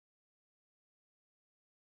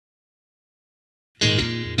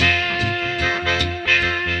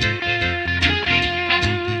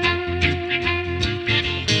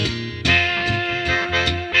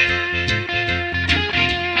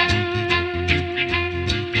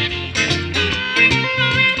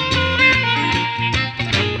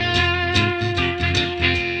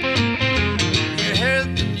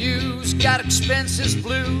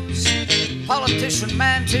election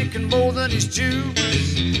man taking more than his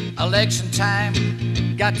dues. Election time,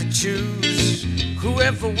 got to choose.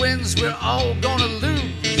 Whoever wins, we're all gonna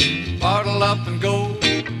lose. Bottle up and go.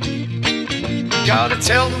 Gotta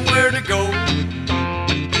tell them where to go.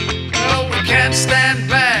 No, we can't stand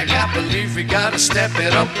back. I believe we gotta step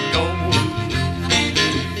it up and go.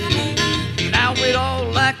 Now we'd all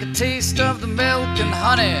like a taste of the milk and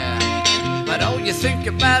honey, but all you think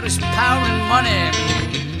about is power and money.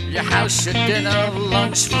 Your house, your dinner,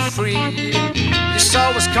 lunch for free. You saw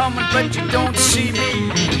us coming, but you don't see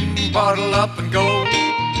me. Bottle up and go.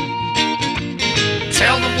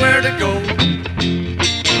 Tell them where to go.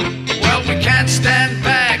 Well, we can't stand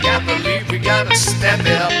back. I believe we gotta step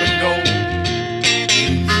it up and go.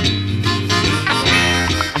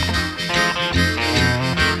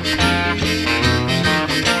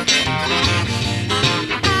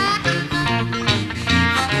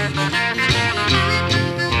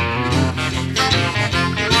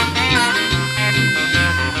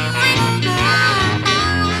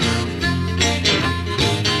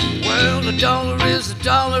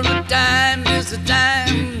 $1 a dime is a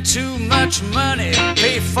dime. Too much money,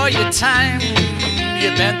 pay for your time. You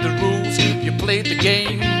bent the rules, you played the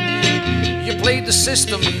game. You played the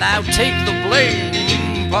system, now take the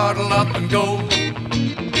blame. Bottle up and go.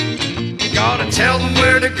 Gotta tell them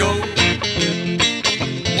where to go.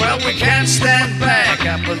 Well, we can't stand back.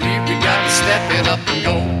 I believe we gotta step it up and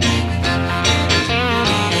go.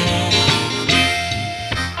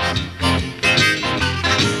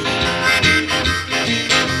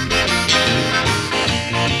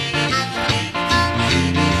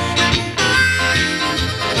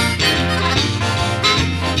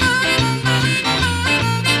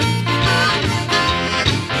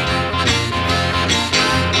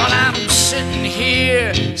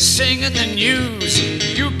 Singing the news,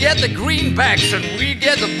 you get the greenbacks and we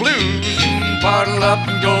get the blues. Bottle up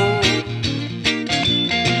and go.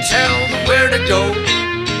 Tell them where to go.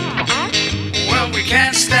 Well, we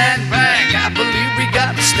can't stand back. I believe we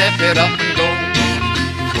gotta step it up and go.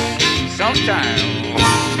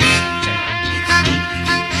 Sometime